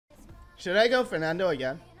Should I go Fernando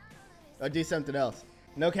again? Or do something else?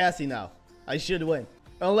 No Cassie now. I should win.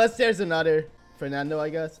 Unless there's another Fernando,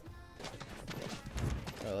 I guess.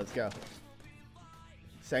 Oh, let's go.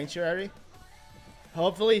 Sanctuary?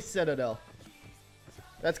 Hopefully Citadel.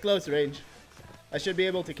 That's close range. I should be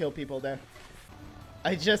able to kill people there.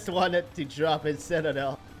 I just wanted to drop in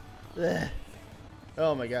Citadel. Ugh.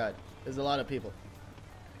 Oh my god. There's a lot of people.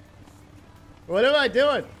 What am I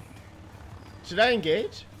doing? Should I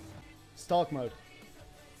engage? Stalk mode.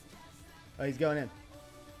 Oh, he's going in.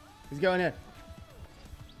 He's going in.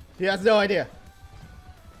 He has no idea.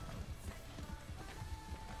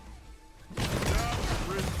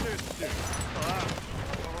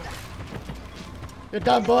 You're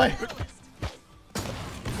done, boy.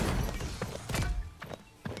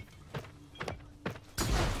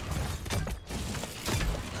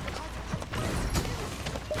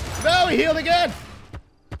 No, he healed again.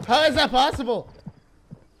 How is that possible?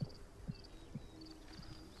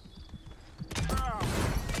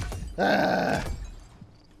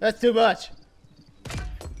 That's too much.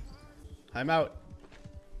 I'm out.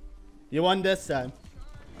 You won this time.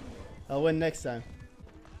 I'll win next time.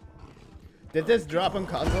 Did this drop on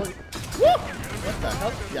console? Woo! What the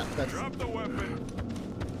hell? Yeah, that's... Drop the weapon.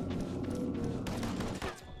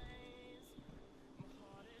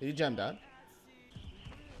 Did you jump down?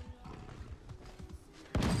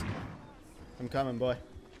 I'm coming, boy.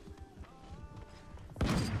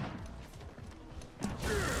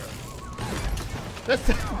 That's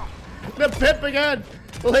the pip again!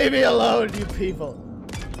 Leave me alone, you people.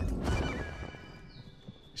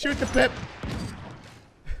 Shoot the pip!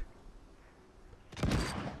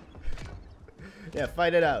 Yeah,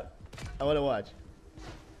 fight it out. I want to watch.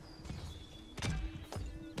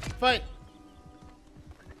 Fight!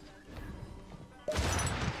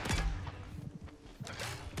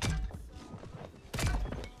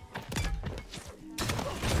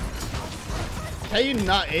 Can you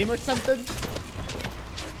not aim or something?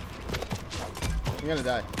 I'm gonna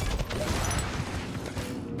die.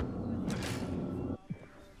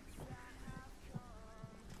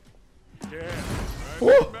 Yeah, I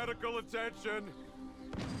need medical attention.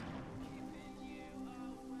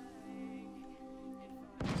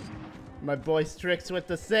 My boy Strix with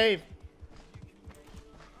the save.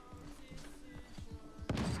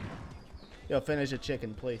 Yo, finish a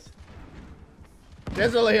chicken, please.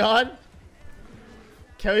 There's a Leon.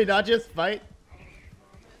 Can we not just fight?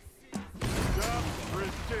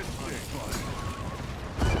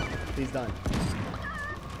 He's done.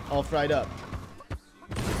 All fried up.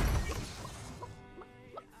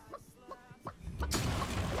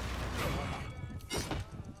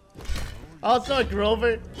 Also a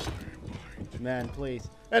Grover. Man, please.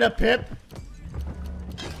 And a Pip.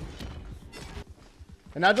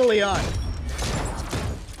 And now the Leon.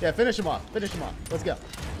 Yeah, finish him off. Finish him off. Let's go.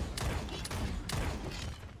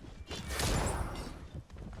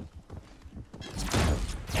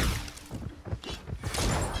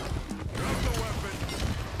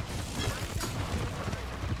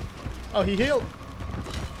 Oh, he healed.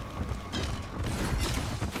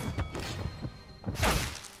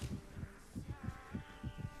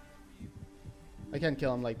 I can't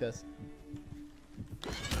kill him like this.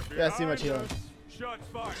 Yeah, too much healing. Shots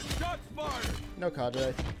fired. Shots fired. No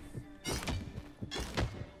cadre.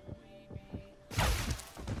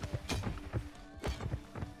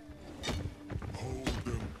 Hold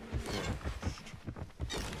them first.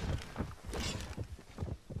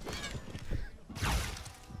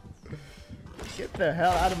 Get the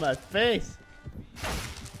hell out of my face.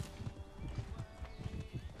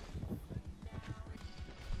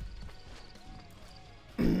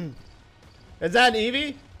 Is that an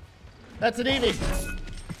Eevee? That's an Eevee.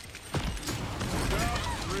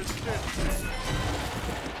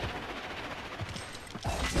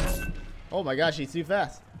 Oh my gosh, he's too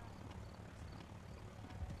fast.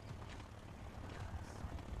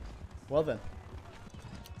 Well then.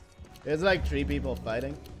 There's like 3 people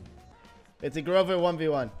fighting. It's a Grover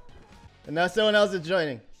 1v1. And now someone else is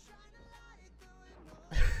joining.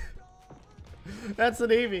 That's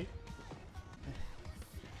an Eevee.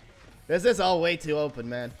 This is all way too open,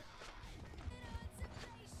 man.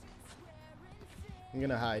 I'm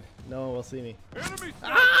gonna hide. No one will see me. Enemy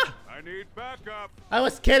Ah! I need backup. I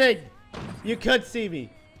was kidding. You could see me.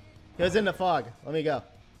 He was in the fog. Let me go.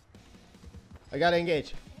 I gotta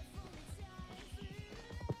engage.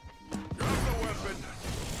 Drop the weapon.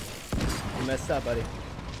 You messed up, buddy.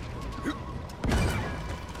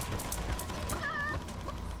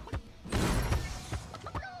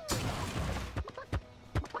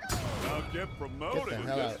 I'll get promoted Get the at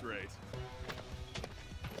hell this out. rate.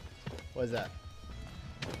 What is that?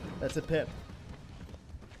 That's a pip.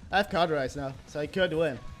 I have cauterized now, so I could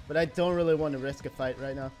win. But I don't really want to risk a fight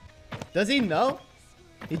right now. Does he know?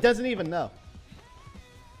 He doesn't even know.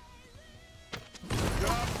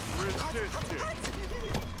 Stop resisting.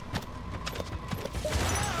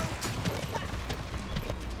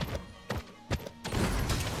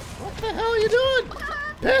 What the hell are you doing?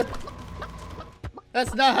 Pip!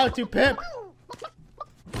 That's not how to pip!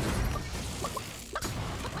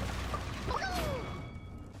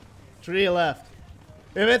 Three left.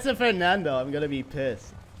 If it's a Fernando, I'm gonna be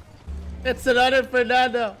pissed. It's another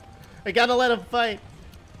Fernando! I gotta let him fight.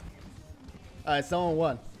 Alright, someone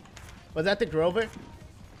won. Was that the Grover?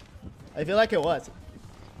 I feel like it was.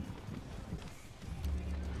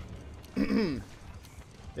 Did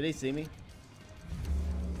he see me?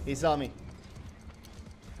 He saw me.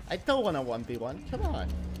 I don't want a 1v1. Come on.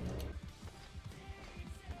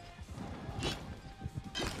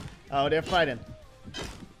 Oh, they're fighting.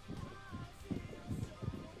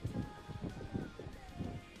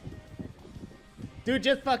 Dude,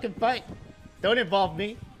 just fucking fight. Don't involve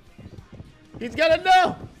me. He's gonna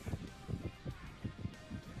know.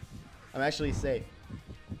 I'm actually safe.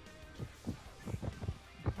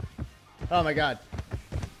 Oh my god.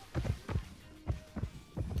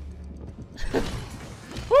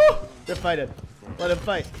 Woo! They're fighting. Let him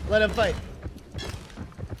fight. Let him fight.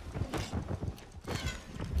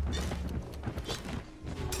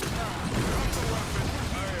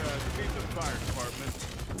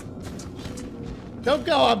 Don't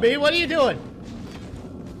go on me. What are you doing?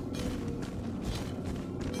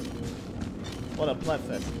 What a pleb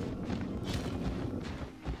fest.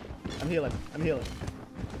 I'm healing. I'm healing.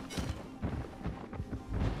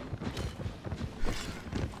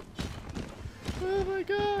 Oh my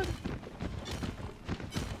god.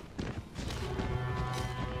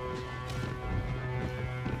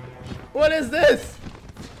 What is this?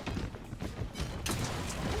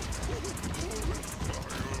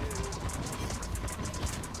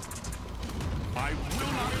 I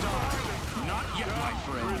will not die. Not yet, my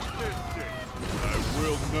friend. I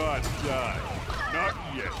will not die. Not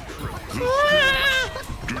yet, Triple.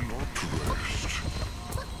 Do not rest.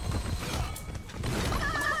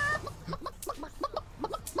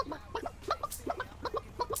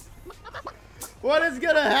 What is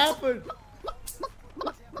gonna happen?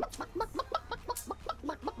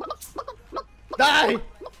 Die!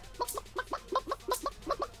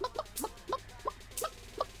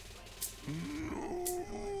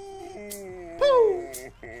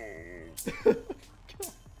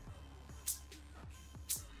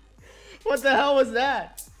 What the hell was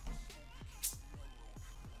that?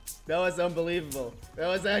 That was unbelievable. That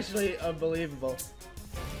was actually unbelievable.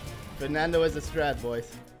 Fernando is a strat, boys.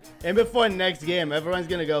 And before next game, everyone's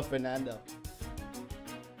gonna go Fernando.